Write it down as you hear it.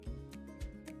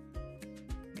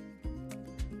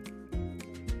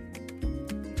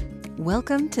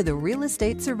Welcome to the Real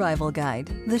Estate Survival Guide,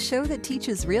 the show that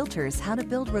teaches realtors how to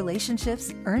build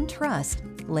relationships, earn trust,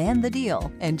 land the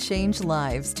deal, and change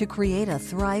lives to create a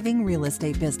thriving real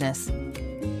estate business.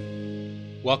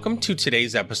 Welcome to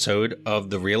today's episode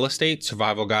of the Real Estate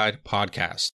Survival Guide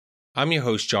podcast. I'm your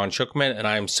host, John Shookman, and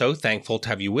I am so thankful to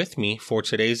have you with me for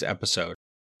today's episode.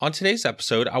 On today's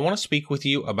episode, I want to speak with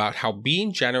you about how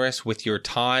being generous with your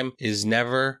time is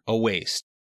never a waste.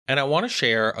 And I want to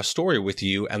share a story with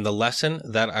you and the lesson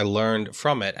that I learned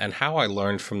from it and how I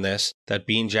learned from this that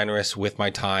being generous with my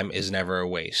time is never a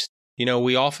waste. You know,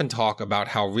 we often talk about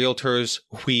how realtors,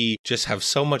 we just have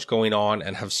so much going on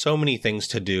and have so many things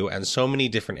to do and so many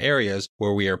different areas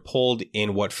where we are pulled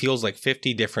in what feels like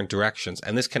 50 different directions.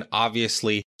 And this can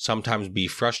obviously sometimes be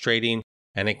frustrating,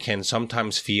 and it can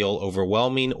sometimes feel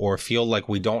overwhelming or feel like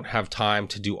we don't have time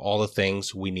to do all the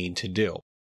things we need to do.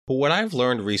 But what I've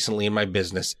learned recently in my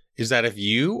business is that if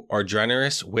you are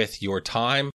generous with your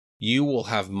time, you will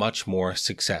have much more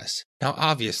success. Now,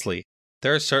 obviously,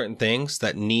 there are certain things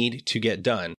that need to get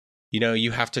done. You know,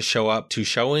 you have to show up to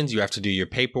showings, you have to do your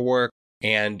paperwork,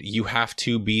 and you have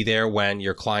to be there when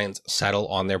your clients settle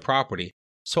on their property.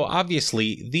 So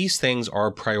obviously, these things are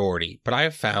a priority, but I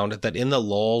have found that in the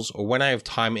lulls or when I have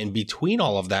time in between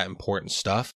all of that important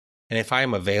stuff, and if I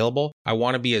am available, I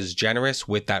want to be as generous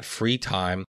with that free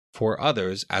time for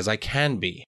others as I can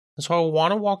be. And so I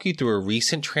want to walk you through a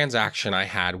recent transaction I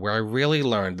had where I really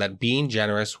learned that being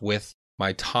generous with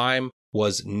my time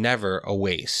was never a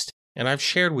waste. And I've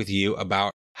shared with you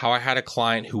about how I had a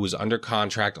client who was under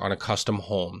contract on a custom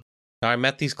home. Now, I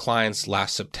met these clients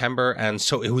last September, and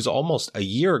so it was almost a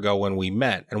year ago when we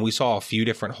met, and we saw a few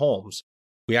different homes.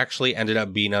 We actually ended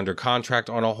up being under contract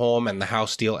on a home, and the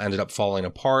house deal ended up falling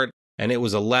apart, and it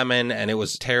was a lemon, and it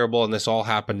was terrible, and this all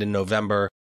happened in November,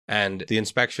 and the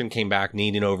inspection came back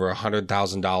needing over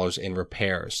 $100,000 in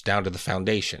repairs, down to the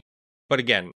foundation. But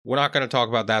again, we're not going to talk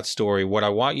about that story. What I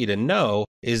want you to know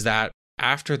is that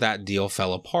after that deal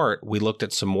fell apart, we looked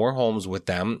at some more homes with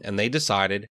them, and they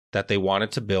decided that they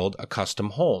wanted to build a custom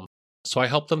home. So I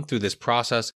helped them through this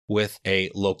process with a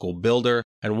local builder,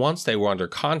 and once they were under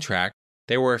contract,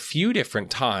 there were a few different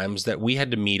times that we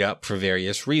had to meet up for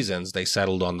various reasons. They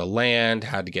settled on the land,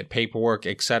 had to get paperwork,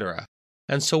 etc.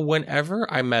 And so whenever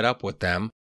I met up with them,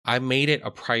 I made it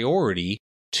a priority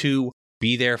to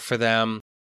be there for them,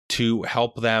 to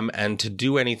help them, and to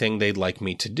do anything they'd like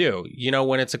me to do. You know,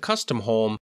 when it's a custom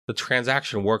home, the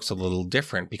transaction works a little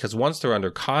different because once they're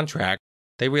under contract,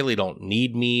 they really don't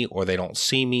need me or they don't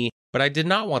see me. But I did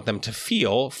not want them to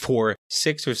feel for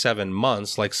 6 or 7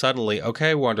 months like suddenly,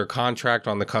 okay, we're under contract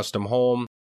on the custom home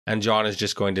and John is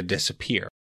just going to disappear.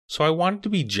 So I wanted to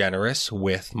be generous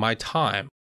with my time.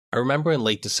 I remember in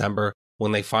late December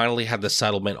when they finally had the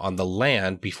settlement on the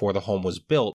land before the home was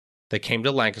built, they came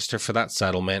to Lancaster for that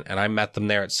settlement, and I met them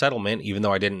there at settlement, even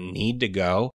though I didn't need to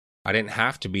go. I didn't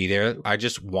have to be there. I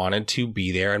just wanted to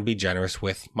be there and be generous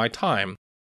with my time.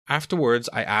 Afterwards,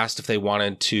 I asked if they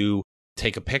wanted to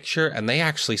take a picture, and they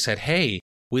actually said, hey,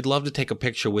 we'd love to take a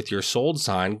picture with your sold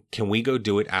sign. Can we go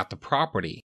do it at the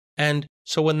property? And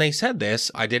so when they said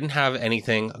this, I didn't have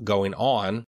anything going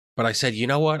on, but I said, you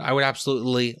know what? I would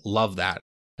absolutely love that.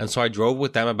 And so I drove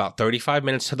with them about 35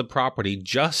 minutes to the property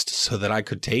just so that I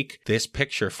could take this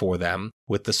picture for them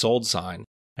with the sold sign.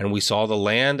 And we saw the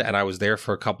land, and I was there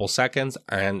for a couple seconds,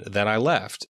 and then I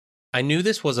left. I knew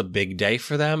this was a big day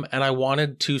for them, and I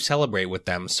wanted to celebrate with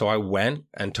them. So I went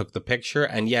and took the picture,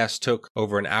 and yes, took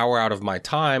over an hour out of my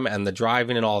time and the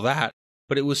driving and all that,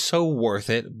 but it was so worth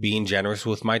it being generous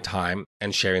with my time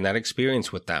and sharing that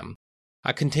experience with them.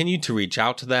 I continued to reach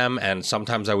out to them, and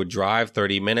sometimes I would drive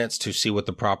 30 minutes to see what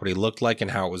the property looked like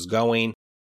and how it was going.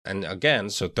 And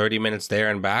again, so 30 minutes there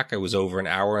and back, I was over an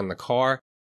hour in the car.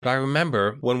 But I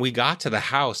remember when we got to the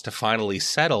house to finally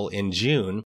settle in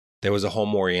June, there was a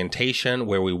home orientation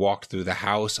where we walked through the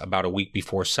house about a week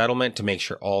before settlement to make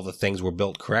sure all the things were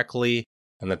built correctly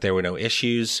and that there were no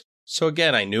issues. So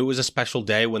again, I knew it was a special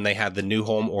day when they had the new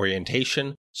home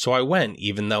orientation, so I went,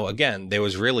 even though, again, there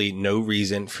was really no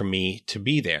reason for me to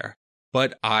be there.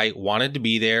 But I wanted to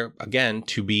be there, again,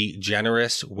 to be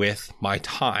generous with my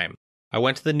time. I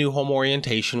went to the new home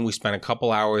orientation. We spent a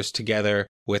couple hours together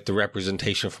with the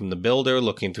representation from the builder,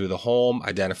 looking through the home,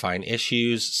 identifying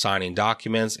issues, signing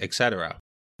documents, etc.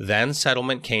 Then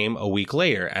settlement came a week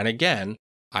later, and again,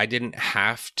 I didn't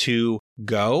have to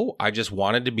go. I just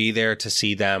wanted to be there to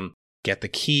see them get the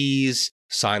keys,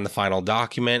 sign the final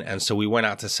document. And so we went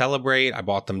out to celebrate. I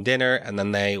bought them dinner, and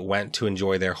then they went to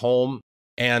enjoy their home.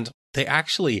 And they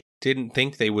actually didn't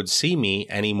think they would see me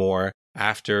anymore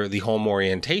after the home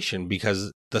orientation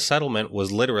because the settlement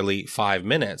was literally 5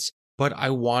 minutes. but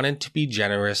I wanted to be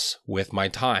generous with my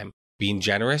time. Being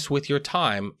generous with your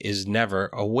time is never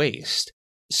a waste.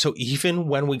 So even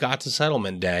when we got to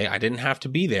settlement day, I didn't have to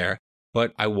be there,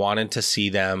 but I wanted to see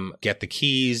them get the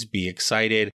keys, be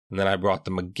excited. And then I brought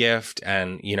them a gift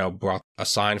and, brought a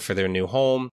sign for their new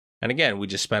home. And again, we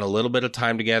just spent a little bit of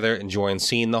time together enjoying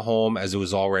seeing the home as it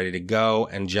was all ready to go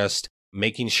and just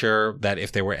making sure that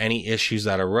if there were any issues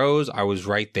that arose, I was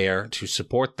right there to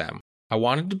support them. I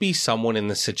wanted to be someone in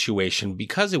the situation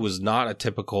because it was not a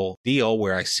typical deal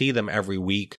where I see them every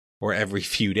week or every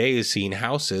few days seeing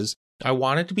houses. I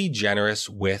wanted to be generous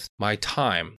with my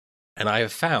time. And I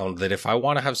have found that if I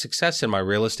want to have success in my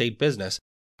real estate business,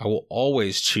 I will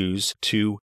always choose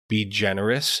to be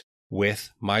generous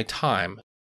with my time.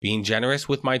 Being generous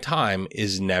with my time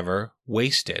is never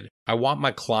wasted. I want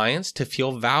my clients to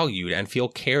feel valued and feel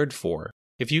cared for.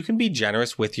 If you can be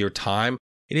generous with your time,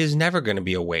 it is never going to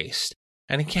be a waste.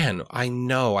 And again, I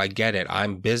know, I get it.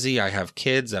 I'm busy. I have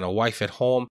kids and a wife at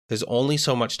home. There's only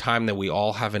so much time that we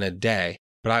all have in a day.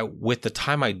 But with the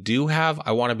time I do have,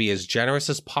 I want to be as generous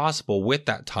as possible with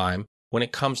that time when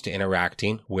it comes to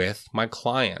interacting with my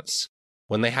clients.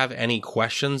 When they have any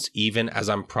questions, even as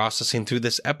I'm processing through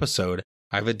this episode,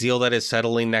 I have a deal that is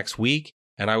settling next week,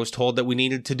 and I was told that we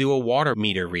needed to do a water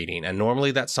meter reading. And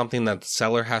normally that's something that the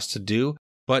seller has to do,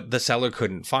 but the seller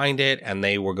couldn't find it and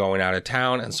they were going out of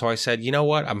town. And so I said, you know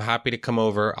what? I'm happy to come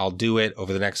over. I'll do it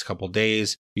over the next couple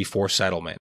days before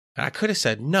settlement. And I could have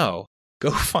said, no,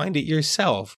 go find it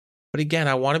yourself. But again,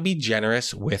 I want to be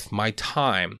generous with my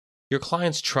time. Your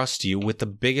clients trust you with the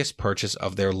biggest purchase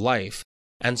of their life.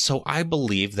 And so I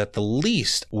believe that the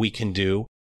least we can do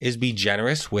is be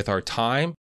generous with our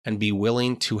time and be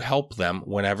willing to help them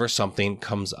whenever something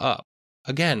comes up.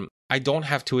 Again, I don't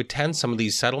have to attend some of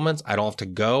these settlements. I don't have to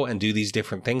go and do these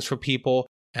different things for people.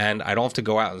 And I don't have to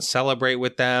go out and celebrate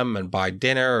with them and buy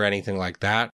dinner or anything like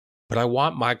that. But I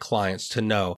want my clients to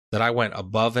know that I went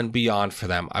above and beyond for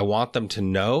them. I want them to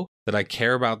know that I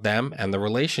care about them and the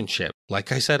relationship.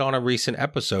 Like I said on a recent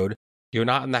episode, you're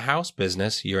not in the house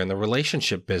business, you're in the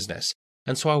relationship business.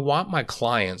 And so I want my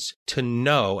clients to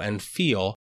know and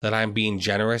feel that I'm being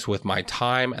generous with my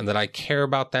time and that I care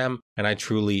about them and I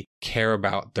truly care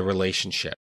about the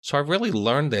relationship. So I've really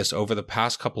learned this over the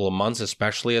past couple of months,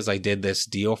 especially as I did this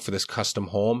deal for this custom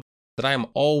home, that I am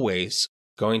always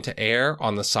going to err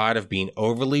on the side of being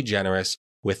overly generous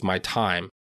with my time.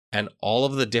 And all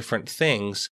of the different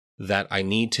things that I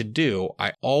need to do,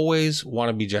 I always want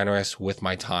to be generous with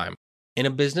my time. In a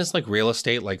business like real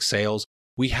estate, like sales,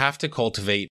 we have to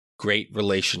cultivate great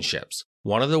relationships.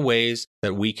 One of the ways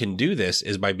that we can do this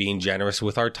is by being generous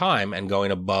with our time and going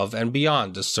above and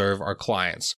beyond to serve our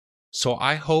clients. So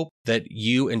I hope that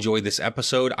you enjoyed this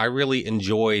episode. I really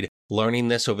enjoyed learning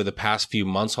this over the past few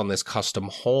months on this custom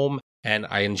home, and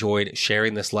I enjoyed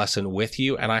sharing this lesson with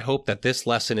you. And I hope that this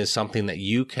lesson is something that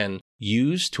you can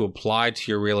use to apply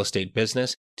to your real estate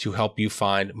business to help you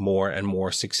find more and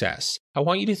more success. I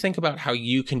want you to think about how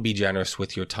you can be generous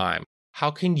with your time. How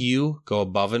can you go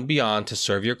above and beyond to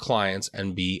serve your clients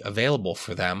and be available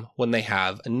for them when they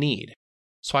have a need?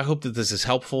 So I hope that this is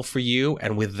helpful for you.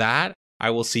 And with that, I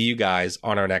will see you guys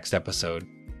on our next episode.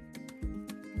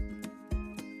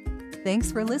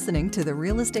 Thanks for listening to the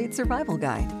Real Estate Survival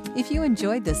Guide. If you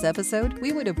enjoyed this episode,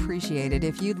 we would appreciate it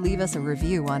if you'd leave us a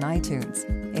review on iTunes.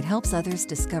 It helps others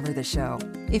discover the show.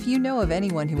 If you know of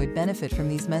anyone who would benefit from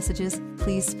these messages,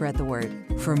 please spread the word.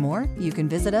 For more, you can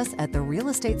visit us at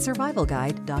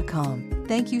therealestatesurvivalguide.com.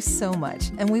 Thank you so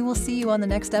much, and we will see you on the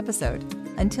next episode.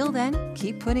 Until then,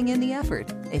 keep putting in the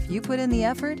effort. If you put in the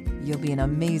effort, you'll be an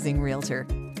amazing realtor.